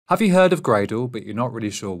Have you heard of Gradle, but you're not really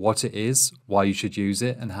sure what it is, why you should use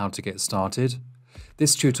it, and how to get started?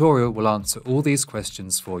 This tutorial will answer all these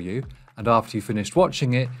questions for you, and after you've finished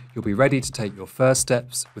watching it, you'll be ready to take your first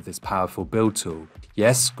steps with this powerful build tool.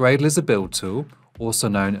 Yes, Gradle is a build tool, also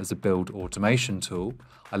known as a build automation tool.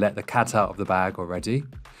 I let the cat out of the bag already.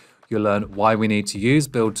 You'll learn why we need to use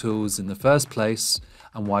build tools in the first place,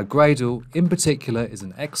 and why Gradle in particular is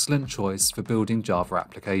an excellent choice for building Java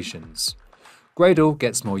applications. Gradle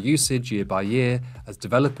gets more usage year by year as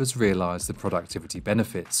developers realise the productivity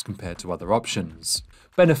benefits compared to other options.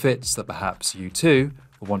 Benefits that perhaps you too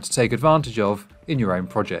will want to take advantage of in your own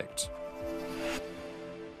project.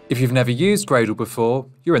 If you've never used Gradle before,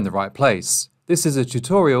 you're in the right place. This is a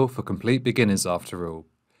tutorial for complete beginners after all.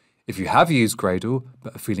 If you have used Gradle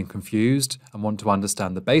but are feeling confused and want to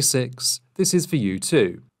understand the basics, this is for you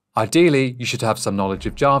too. Ideally, you should have some knowledge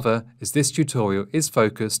of Java, as this tutorial is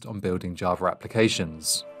focused on building Java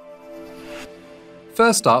applications.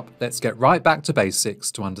 First up, let's get right back to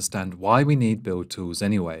basics to understand why we need build tools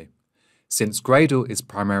anyway. Since Gradle is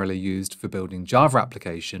primarily used for building Java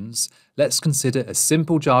applications, let's consider a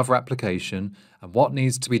simple Java application and what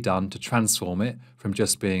needs to be done to transform it from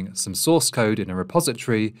just being some source code in a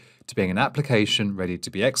repository to being an application ready to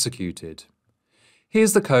be executed.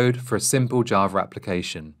 Here's the code for a simple Java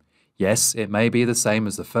application. Yes, it may be the same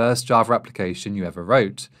as the first Java application you ever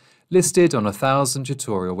wrote, listed on 1,000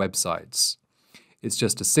 tutorial websites. It's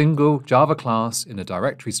just a single Java class in a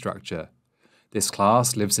directory structure. This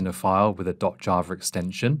class lives in a file with a .java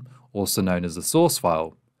extension, also known as a source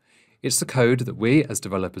file. It's the code that we as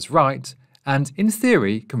developers write, and in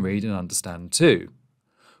theory can read and understand too.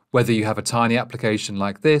 Whether you have a tiny application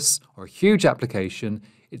like this or a huge application,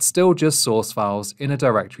 it's still just source files in a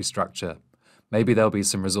directory structure. Maybe there'll be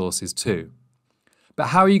some resources too. But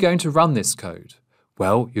how are you going to run this code?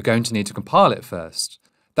 Well, you're going to need to compile it first.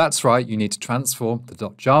 That's right, you need to transform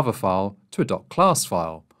the .java file to a .class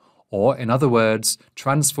file. Or, in other words,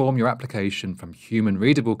 transform your application from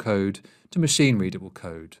human-readable code to machine-readable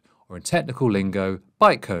code, or in technical lingo,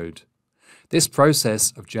 bytecode. This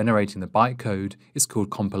process of generating the bytecode is called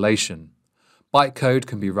compilation. Bytecode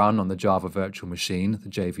can be run on the Java Virtual Machine, the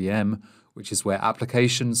JVM, which is where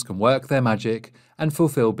applications can work their magic and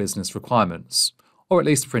fulfill business requirements, or at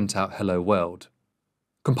least print out Hello World.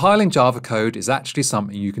 Compiling Java code is actually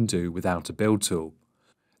something you can do without a build tool.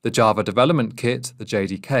 The Java Development Kit, the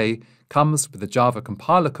JDK, comes with a Java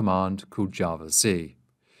compiler command called javac.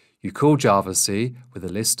 You call javac with a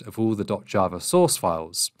list of all the .java source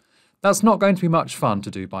files. That's not going to be much fun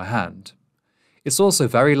to do by hand. It's also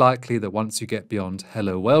very likely that once you get beyond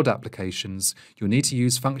Hello World applications, you'll need to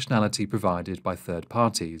use functionality provided by third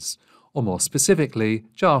parties, or more specifically,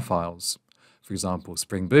 jar files. For example,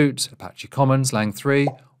 Spring Boot, Apache Commons, Lang3,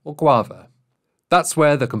 or Guava. That's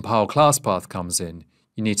where the compile class path comes in.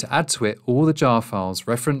 You need to add to it all the jar files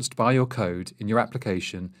referenced by your code in your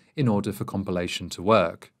application in order for compilation to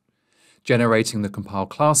work. Generating the compile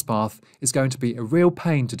class path is going to be a real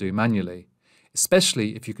pain to do manually,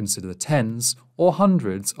 especially if you consider the tens or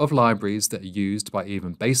hundreds of libraries that are used by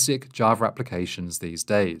even basic Java applications these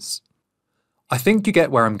days. I think you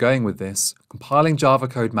get where I'm going with this. Compiling Java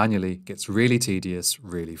code manually gets really tedious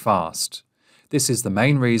really fast. This is the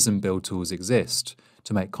main reason build tools exist,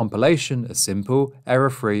 to make compilation a simple,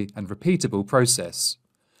 error-free and repeatable process.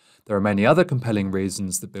 There are many other compelling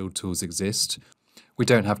reasons that build tools exist. We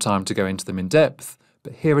don't have time to go into them in depth,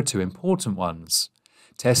 but here are two important ones.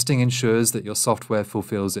 Testing ensures that your software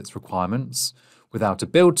fulfills its requirements. Without a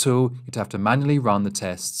build tool, you'd have to manually run the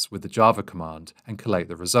tests with the Java command and collate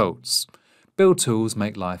the results. Build tools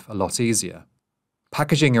make life a lot easier.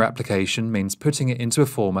 Packaging your application means putting it into a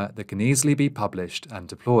format that can easily be published and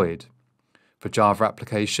deployed. For Java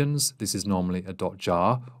applications, this is normally a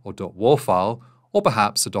 .jar or .war file, or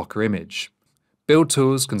perhaps a Docker image. Build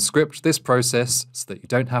tools can script this process so that you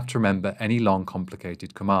don't have to remember any long,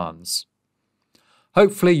 complicated commands.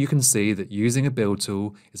 Hopefully you can see that using a build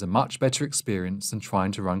tool is a much better experience than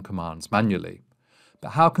trying to run commands manually.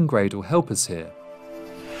 But how can Gradle help us here?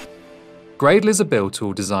 Gradle is a build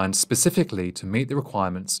tool designed specifically to meet the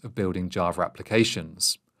requirements of building Java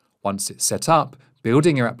applications. Once it's set up,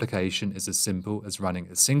 building your application is as simple as running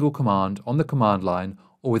a single command on the command line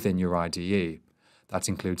or within your IDE. That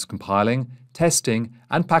includes compiling, testing,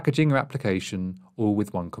 and packaging your application all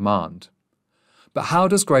with one command. But how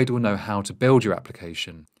does Gradle know how to build your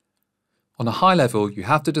application? On a high level, you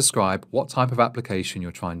have to describe what type of application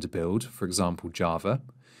you're trying to build, for example, Java.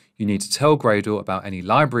 You need to tell Gradle about any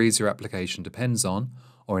libraries your application depends on,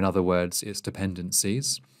 or in other words, its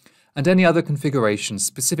dependencies, and any other configurations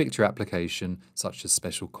specific to your application, such as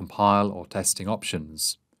special compile or testing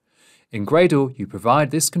options. In Gradle, you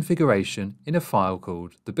provide this configuration in a file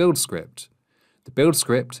called the build script. The build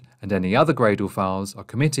script and any other Gradle files are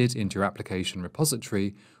committed into your application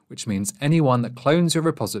repository, which means anyone that clones your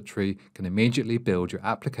repository can immediately build your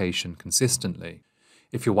application consistently.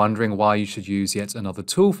 If you're wondering why you should use yet another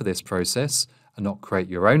tool for this process and not create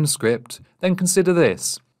your own script, then consider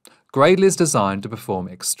this. Gradle is designed to perform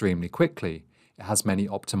extremely quickly. It has many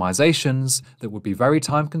optimizations that would be very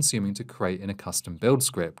time-consuming to create in a custom build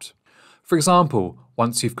script. For example,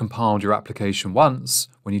 once you've compiled your application once,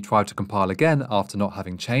 when you try to compile again after not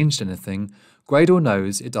having changed anything, Gradle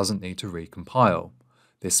knows it doesn't need to recompile.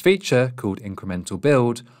 This feature, called incremental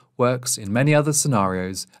build, works in many other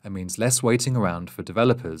scenarios and means less waiting around for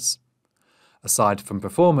developers. Aside from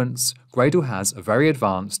performance, Gradle has a very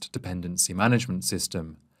advanced dependency management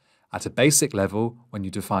system. At a basic level, when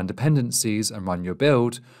you define dependencies and run your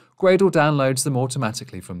build, Gradle downloads them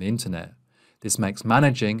automatically from the internet. This makes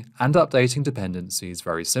managing and updating dependencies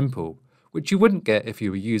very simple, which you wouldn't get if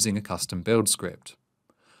you were using a custom build script.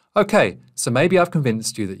 Okay, so maybe I've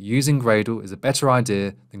convinced you that using Gradle is a better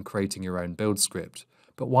idea than creating your own build script.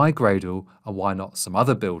 But why Gradle and why not some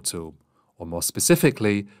other build tool? Or more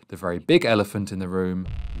specifically, the very big elephant in the room,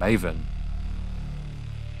 Maven.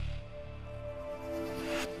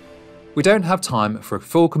 We don't have time for a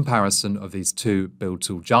full comparison of these two build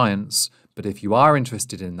tool giants, but if you are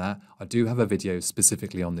interested in that, I do have a video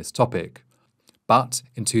specifically on this topic. But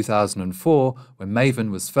in 2004, when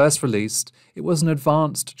Maven was first released, it was an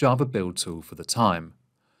advanced Java build tool for the time.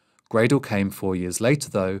 Gradle came 4 years later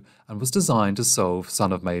though, and was designed to solve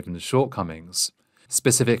some of Maven's shortcomings.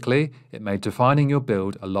 Specifically, it made defining your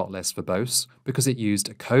build a lot less verbose because it used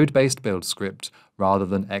a code-based build script rather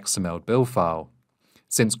than XML build file.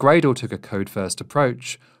 Since Gradle took a code-first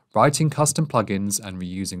approach, writing custom plugins and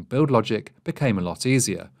reusing build logic became a lot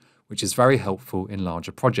easier, which is very helpful in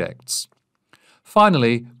larger projects.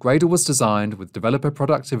 Finally, Gradle was designed with developer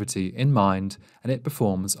productivity in mind, and it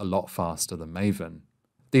performs a lot faster than Maven.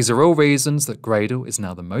 These are all reasons that Gradle is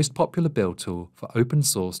now the most popular build tool for open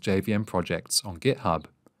source JVM projects on GitHub.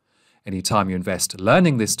 Any time you invest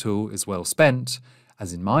learning this tool is well spent,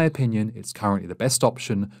 as in my opinion it's currently the best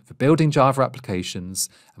option for building Java applications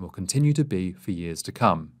and will continue to be for years to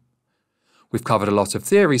come. We've covered a lot of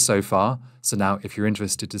theory so far, so now if you're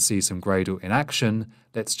interested to see some Gradle in action,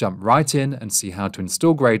 let's jump right in and see how to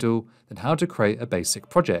install Gradle, then how to create a basic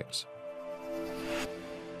project.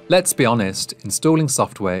 Let's be honest, installing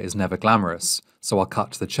software is never glamorous, so I'll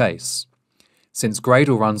cut to the chase. Since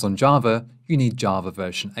Gradle runs on Java, you need Java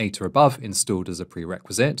version 8 or above installed as a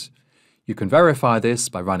prerequisite. You can verify this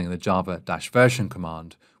by running the java-version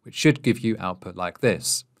command, which should give you output like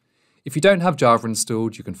this. If you don't have Java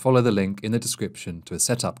installed, you can follow the link in the description to a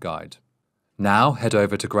setup guide. Now head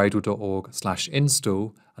over to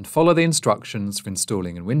gradle.org/install and follow the instructions for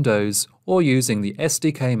installing in Windows or using the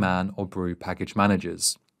SDK-man or brew package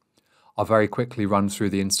managers. I'll very quickly run through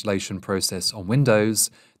the installation process on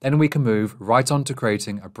Windows, then we can move right on to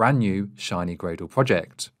creating a brand new shiny Gradle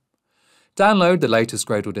project. Download the latest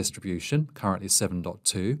Gradle distribution, currently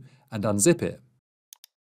 7.2, and unzip it.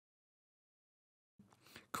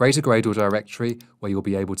 Create a Gradle directory where you'll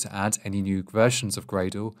be able to add any new versions of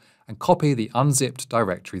Gradle and copy the unzipped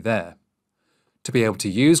directory there. To be able to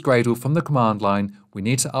use Gradle from the command line, we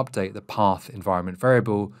need to update the path environment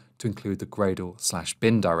variable to include the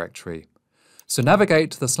Gradle/bin directory. So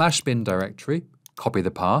navigate to the /bin directory, copy the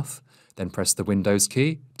path, then press the Windows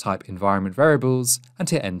key, type environment variables, and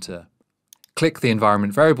hit enter. Click the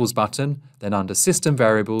environment variables button, then under system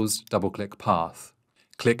variables, double-click path.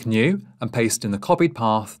 Click New and paste in the copied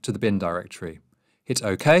path to the bin directory. Hit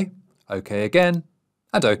OK, OK again,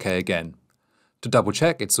 and OK again. To double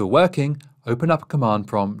check it's all working, open up a command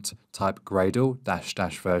prompt, type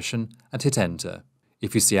Gradle-version and hit enter.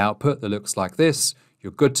 If you see output that looks like this,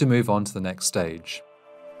 you're good to move on to the next stage.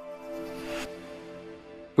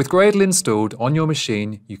 With Gradle installed on your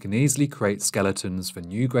machine, you can easily create skeletons for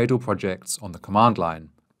new Gradle projects on the command line.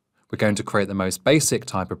 We're going to create the most basic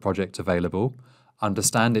type of project available,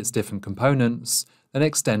 understand its different components, then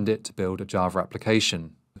extend it to build a Java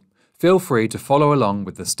application. Feel free to follow along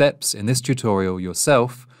with the steps in this tutorial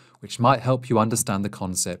yourself, which might help you understand the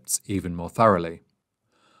concepts even more thoroughly.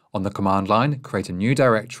 On the command line, create a new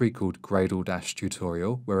directory called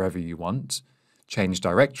Gradle-tutorial wherever you want, change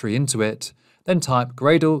directory into it, then type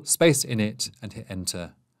Gradle --init and hit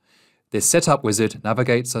enter. This setup wizard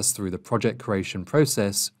navigates us through the project creation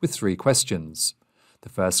process with 3 questions. The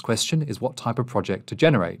first question is what type of project to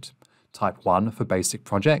generate. Type 1 for basic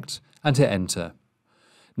project and hit enter.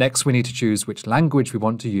 Next we need to choose which language we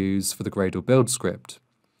want to use for the Gradle build script.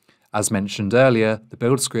 As mentioned earlier, the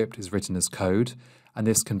build script is written as code, and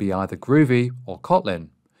this can be either Groovy or Kotlin.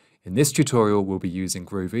 In this tutorial, we'll be using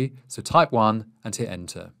Groovy, so type 1 and hit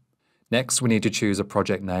enter. Next, we need to choose a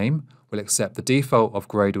project name. We'll accept the default of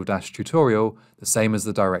Gradle-tutorial, the same as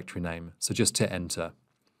the directory name, so just hit enter.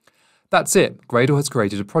 That's it, Gradle has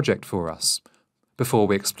created a project for us. Before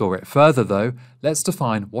we explore it further though, let's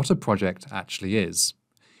define what a project actually is.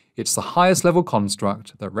 It's the highest level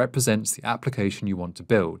construct that represents the application you want to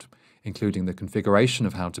build, including the configuration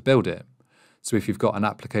of how to build it. So if you've got an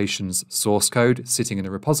application's source code sitting in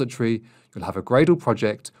a repository, you'll have a Gradle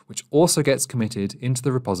project which also gets committed into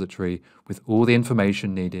the repository with all the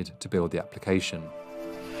information needed to build the application.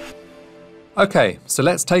 Okay, so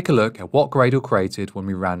let's take a look at what Gradle created when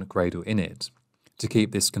we ran Gradle init. To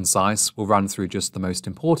keep this concise, we'll run through just the most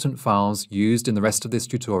important files used in the rest of this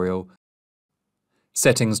tutorial.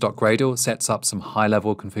 Settings.gradle sets up some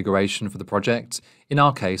high-level configuration for the project, in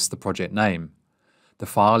our case the project name. The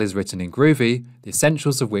file is written in Groovy, the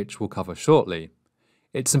essentials of which we'll cover shortly.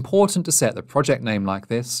 It's important to set the project name like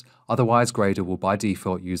this, otherwise Gradle will by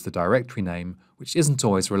default use the directory name, which isn't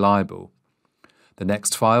always reliable. The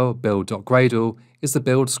next file, build.gradle, is the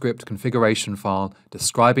build script configuration file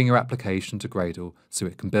describing your application to Gradle so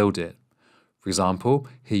it can build it. For example,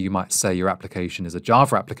 here you might say your application is a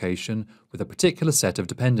Java application with a particular set of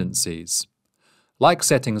dependencies. Like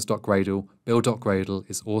settings.gradle, build.gradle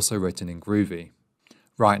is also written in Groovy.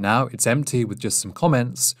 Right now, it's empty with just some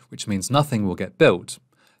comments, which means nothing will get built.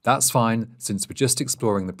 That's fine, since we're just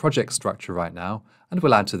exploring the project structure right now, and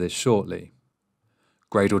we'll add to this shortly.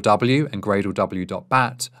 GradleW and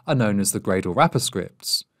GradleW.bat are known as the Gradle wrapper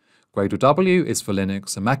scripts. GradleW is for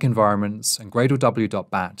Linux and Mac environments, and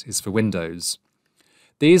GradleW.bat is for Windows.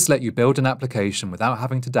 These let you build an application without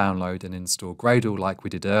having to download and install Gradle like we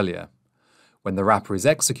did earlier. When the wrapper is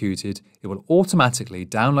executed, it will automatically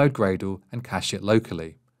download Gradle and cache it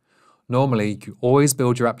locally. Normally, you always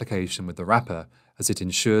build your application with the wrapper, as it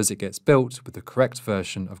ensures it gets built with the correct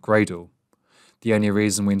version of Gradle. The only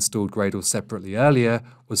reason we installed Gradle separately earlier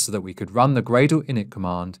was so that we could run the Gradle init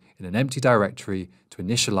command in an empty directory to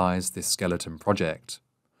initialize this skeleton project.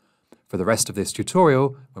 For the rest of this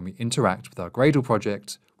tutorial, when we interact with our Gradle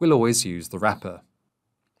project, we'll always use the wrapper.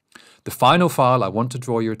 The final file I want to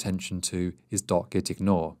draw your attention to is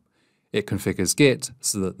 .gitignore. It configures Git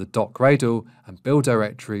so that the .gradle and build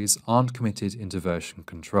directories aren't committed into version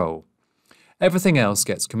control. Everything else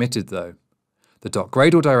gets committed though. The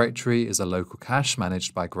 .gradle directory is a local cache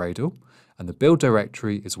managed by Gradle, and the build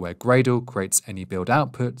directory is where Gradle creates any build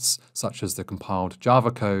outputs, such as the compiled Java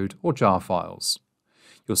code or jar files.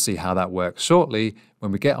 You'll see how that works shortly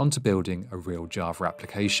when we get onto building a real Java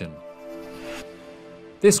application.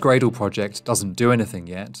 This Gradle project doesn't do anything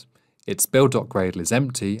yet. Its build.gradle is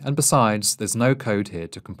empty, and besides, there's no code here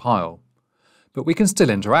to compile. But we can still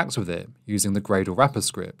interact with it using the Gradle wrapper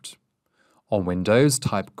script. On Windows,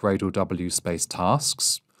 type GradleW space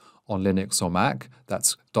tasks. On Linux or Mac,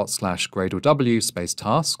 that's /GradleW space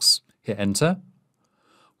tasks. Hit enter.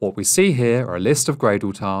 What we see here are a list of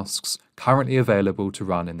Gradle tasks currently available to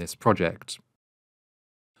run in this project.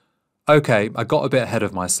 Okay, I got a bit ahead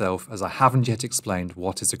of myself as I haven't yet explained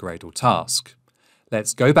what is a Gradle task.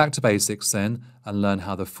 Let's go back to basics then and learn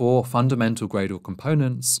how the four fundamental Gradle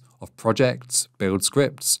components of projects, build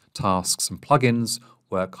scripts, tasks and plugins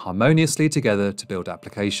work harmoniously together to build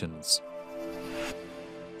applications.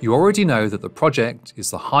 You already know that the project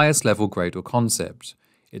is the highest level Gradle concept.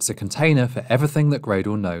 It's a container for everything that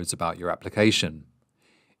Gradle knows about your application.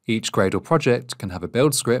 Each Gradle project can have a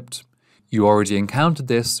build script. You already encountered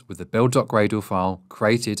this with the build.gradle file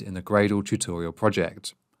created in the Gradle tutorial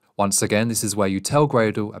project. Once again, this is where you tell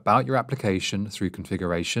Gradle about your application through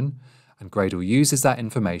configuration, and Gradle uses that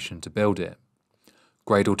information to build it.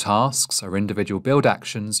 Gradle tasks are individual build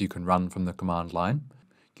actions you can run from the command line.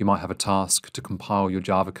 You might have a task to compile your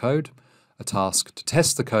Java code, a task to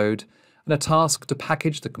test the code, and a task to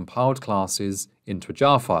package the compiled classes into a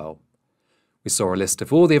jar file. We saw a list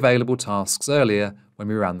of all the available tasks earlier when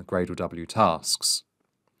we ran the GradleW tasks.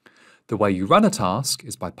 The way you run a task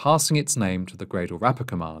is by passing its name to the Gradle wrapper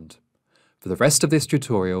command. For the rest of this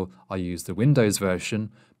tutorial, I'll use the Windows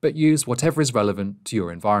version, but use whatever is relevant to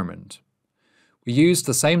your environment. We used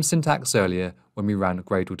the same syntax earlier when we ran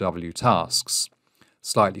GradleW tasks.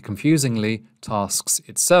 Slightly confusingly, tasks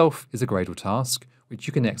itself is a Gradle task, which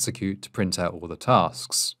you can execute to print out all the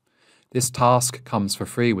tasks. This task comes for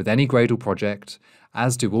free with any Gradle project,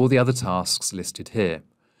 as do all the other tasks listed here.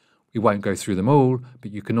 We won't go through them all,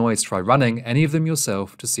 but you can always try running any of them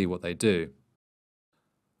yourself to see what they do.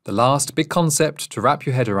 The last big concept to wrap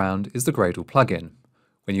your head around is the Gradle plugin.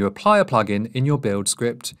 When you apply a plugin in your build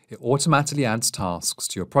script, it automatically adds tasks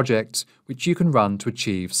to your project which you can run to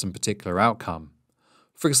achieve some particular outcome.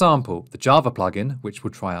 For example, the Java plugin, which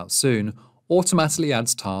we'll try out soon, automatically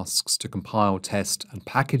adds tasks to compile, test, and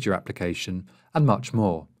package your application, and much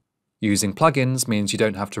more. Using plugins means you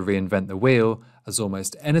don't have to reinvent the wheel, as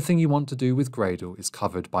almost anything you want to do with Gradle is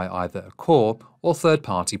covered by either a core or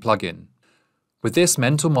third-party plugin. With this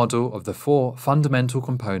mental model of the 4 fundamental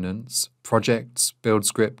components, projects, build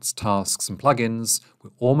scripts, tasks, and plugins, we're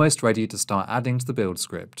almost ready to start adding to the build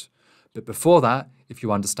script. But before that, if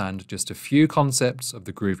you understand just a few concepts of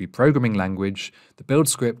the Groovy programming language, the build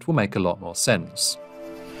script will make a lot more sense.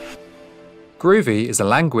 Groovy is a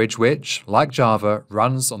language which, like Java,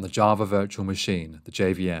 runs on the Java Virtual Machine, the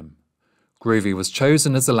JVM. Groovy was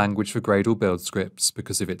chosen as the language for Gradle build scripts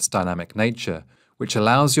because of its dynamic nature, which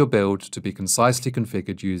allows your build to be concisely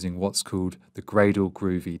configured using what's called the Gradle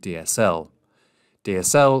Groovy DSL.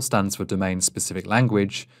 DSL stands for Domain-Specific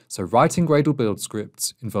Language, so writing Gradle build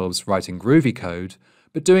scripts involves writing Groovy code,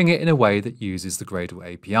 but doing it in a way that uses the Gradle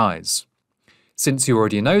APIs. Since you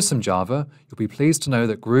already know some Java, you'll be pleased to know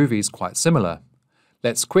that Groovy is quite similar.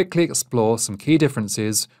 Let's quickly explore some key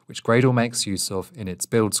differences which Gradle makes use of in its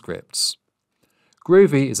build scripts.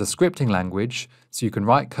 Groovy is a scripting language, so you can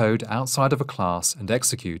write code outside of a class and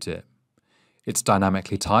execute it. It's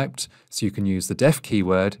dynamically typed, so you can use the def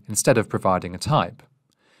keyword instead of providing a type.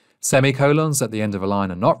 Semicolons at the end of a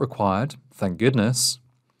line are not required, thank goodness.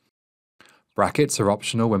 Brackets are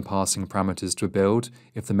optional when passing parameters to a build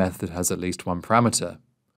if the method has at least one parameter.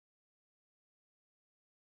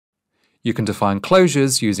 You can define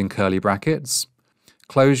closures using curly brackets.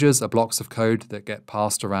 Closures are blocks of code that get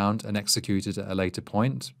passed around and executed at a later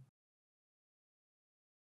point.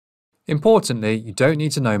 Importantly, you don't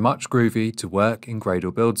need to know much Groovy to work in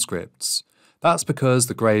Gradle build scripts. That's because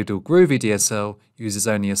the Gradle Groovy DSL uses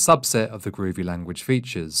only a subset of the Groovy language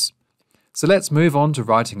features. So let's move on to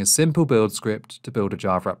writing a simple build script to build a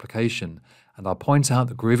Java application, and I'll point out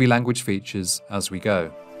the Groovy language features as we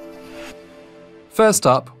go. First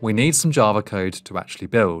up, we need some Java code to actually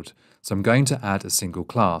build, so I'm going to add a single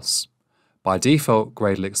class. By default,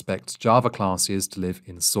 Gradle expects Java classes to live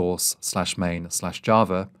in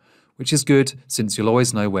source/main/Java, which is good since you'll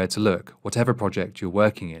always know where to look, whatever project you're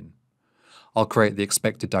working in. I'll create the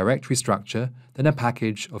expected directory structure, then a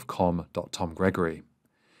package of com.tomgregory.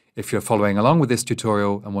 If you're following along with this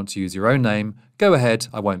tutorial and want to use your own name, go ahead,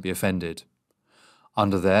 I won't be offended.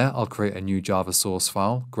 Under there, I'll create a new Java source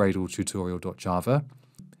file, gradletutorial.java.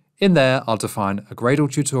 In there, I'll define a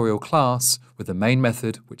Gradle tutorial class with a main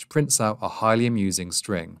method which prints out a highly amusing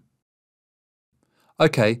string.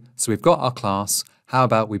 Okay, so we've got our class. How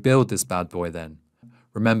about we build this bad boy then?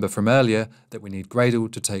 Remember from earlier that we need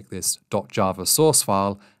Gradle to take this .java source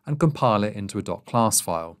file and compile it into a .class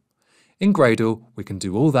file. In Gradle, we can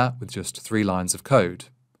do all that with just 3 lines of code.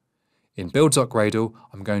 In build.gradle,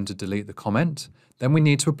 I'm going to delete the comment. Then we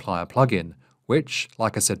need to apply a plugin, which,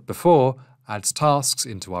 like I said before, adds tasks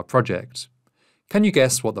into our project. Can you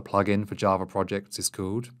guess what the plugin for Java projects is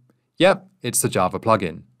called? Yep, it's the Java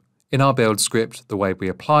plugin. In our build script, the way we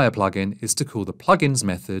apply a plugin is to call the plugins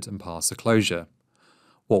method and pass a closure.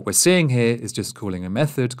 What we're seeing here is just calling a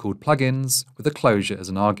method called plugins with a closure as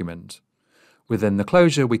an argument. Within the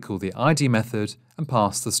closure, we call the ID method and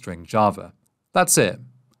pass the string Java. That's it.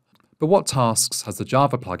 But what tasks has the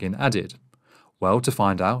Java plugin added? Well, to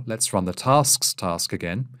find out, let's run the tasks task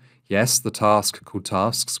again. Yes, the task called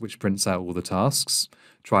tasks, which prints out all the tasks.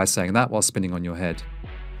 Try saying that while spinning on your head.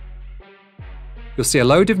 You'll see a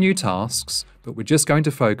load of new tasks, but we're just going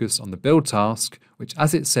to focus on the build task, which,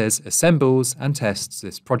 as it says, assembles and tests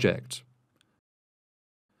this project.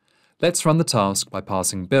 Let's run the task by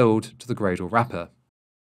passing build to the Gradle wrapper.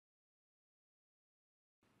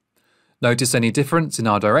 Notice any difference in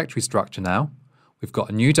our directory structure now? We've got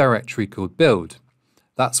a new directory called build.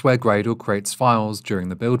 That's where Gradle creates files during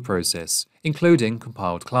the build process, including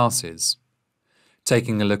compiled classes.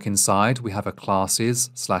 Taking a look inside, we have a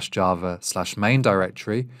classes/java/main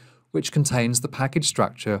directory, which contains the package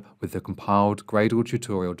structure with the compiled Gradle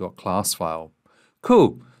tutorial.class file.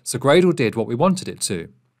 Cool, so Gradle did what we wanted it to.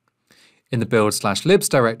 In the build/libs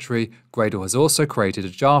directory, Gradle has also created a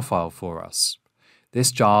jar file for us.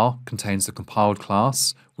 This jar contains the compiled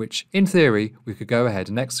class, which, in theory, we could go ahead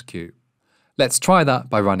and execute. Let's try that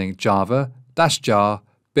by running java-jar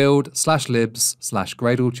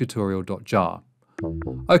build/libs/gradletutorial.jar.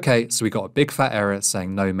 Okay, so we got a big fat error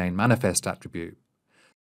saying no main manifest attribute.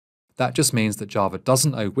 That just means that Java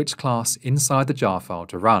doesn't know which class inside the jar file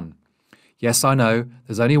to run. Yes, I know,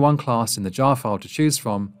 there's only one class in the jar file to choose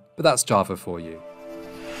from, but that's Java for you.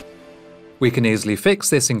 We can easily fix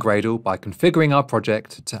this in Gradle by configuring our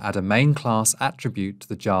project to add a main class attribute to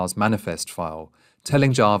the jar's manifest file,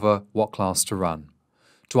 telling Java what class to run.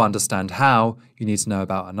 To understand how, you need to know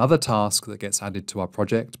about another task that gets added to our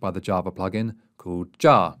project by the Java plugin called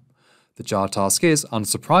jar. The jar task is,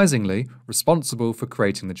 unsurprisingly, responsible for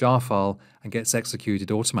creating the jar file and gets executed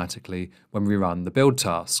automatically when we run the build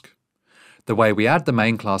task. The way we add the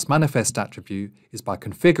main class manifest attribute is by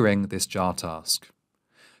configuring this jar task.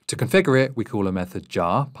 To configure it, we call a method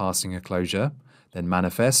jar, passing a closure, then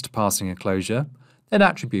manifest, passing a closure, then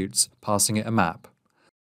attributes, passing it a map.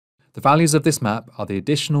 The values of this map are the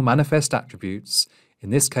additional manifest attributes. In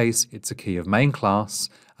this case, it's a key of main class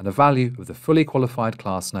and a value of the fully qualified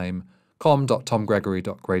class name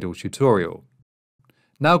com.tomgregory.gradle tutorial.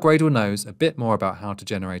 Now Gradle knows a bit more about how to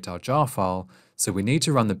generate our jar file, so we need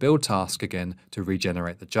to run the build task again to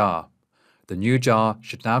regenerate the jar. The new jar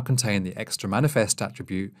should now contain the extra manifest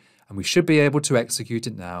attribute, and we should be able to execute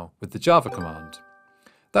it now with the Java command.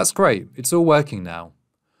 That's great, it's all working now.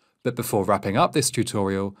 But before wrapping up this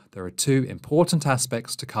tutorial, there are two important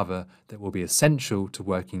aspects to cover that will be essential to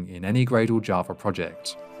working in any Gradle Java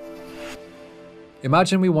project.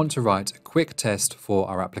 Imagine we want to write a quick test for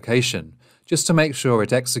our application, just to make sure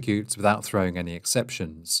it executes without throwing any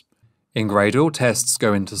exceptions. In Gradle, tests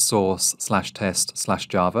go into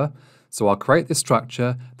source/test/java, so I'll create this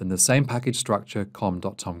structure, then the same package structure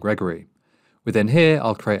com.tomgregory. Within here,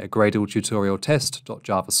 I'll create a Gradle tutorial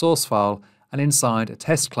test.java source file, and inside a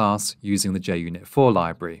test class using the JUnit4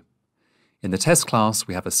 library. In the test class,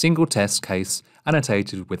 we have a single test case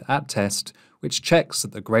annotated with @test, which checks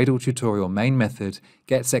that the Gradle tutorial main method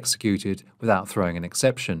gets executed without throwing an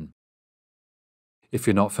exception. If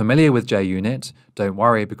you're not familiar with JUnit, don't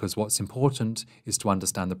worry, because what's important is to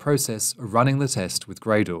understand the process of running the test with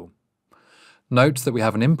Gradle. Note that we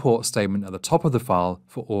have an import statement at the top of the file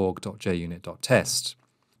for org.junit.test.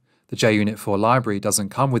 The JUnit4 library doesn't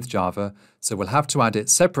come with Java, so we'll have to add it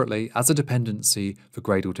separately as a dependency for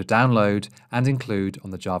Gradle to download and include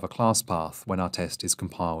on the Java class path when our test is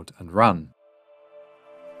compiled and run.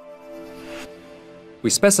 We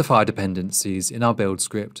specify dependencies in our build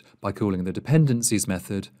script by calling the dependencies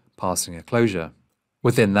method, passing a closure.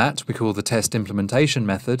 Within that, we call the test implementation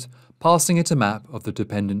method, passing it a map of the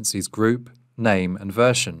dependencies group, name, and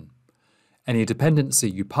version. Any dependency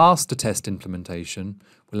you pass to test implementation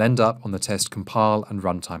will end up on the test compile and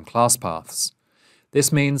runtime class paths.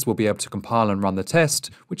 This means we'll be able to compile and run the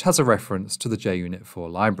test, which has a reference to the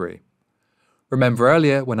JUnit4 library. Remember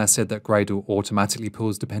earlier when I said that Gradle automatically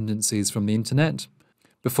pulls dependencies from the internet?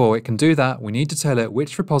 Before it can do that, we need to tell it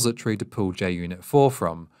which repository to pull JUnit4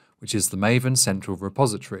 from, which is the Maven central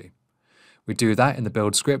repository. We do that in the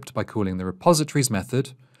build script by calling the repositories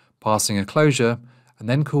method, passing a closure, and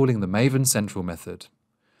then calling the Maven central method.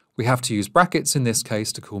 We have to use brackets in this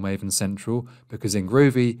case to call Maven central, because in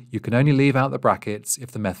Groovy you can only leave out the brackets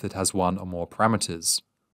if the method has one or more parameters.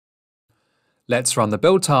 Let's run the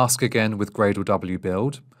build task again with Gradle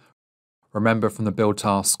wbuild. Remember from the build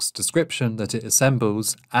task's description that it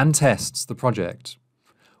assembles and tests the project.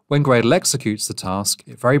 When Gradle executes the task,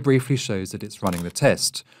 it very briefly shows that it's running the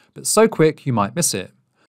test, but so quick you might miss it.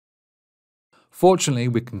 Fortunately,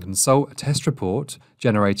 we can consult a test report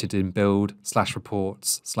generated in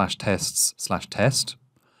build/reports/tests/test.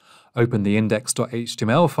 Open the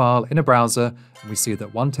index.html file in a browser, and we see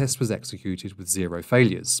that one test was executed with 0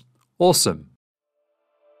 failures. Awesome!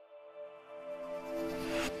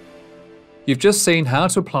 You've just seen how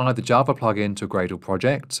to apply the Java plugin to a Gradle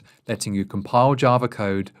project, letting you compile Java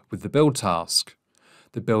code with the build task.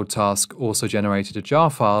 The build task also generated a jar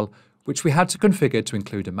file, which we had to configure to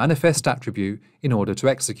include a manifest attribute in order to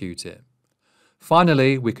execute it.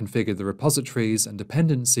 Finally, we configured the repositories and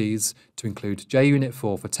dependencies to include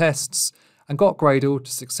JUnit4 for tests and got Gradle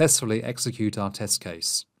to successfully execute our test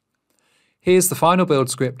case. Here's the final build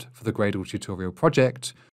script for the Gradle tutorial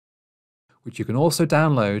project, which you can also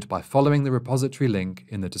download by following the repository link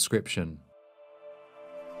in the description.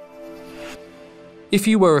 If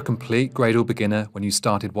you were a complete Gradle beginner when you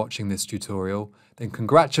started watching this tutorial, then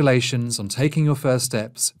congratulations on taking your first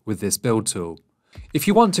steps with this build tool. If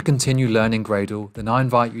you want to continue learning Gradle, then I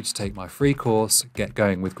invite you to take my free course, Get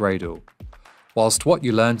Going with Gradle. Whilst what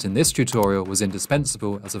you learnt in this tutorial was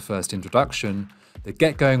indispensable as a first introduction, the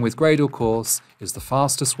Get Going with Gradle course is the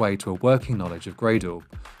fastest way to a working knowledge of Gradle,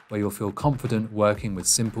 where you'll feel confident working with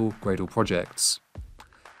simple Gradle projects.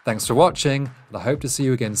 Thanks for watching, and I hope to see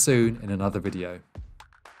you again soon in another video.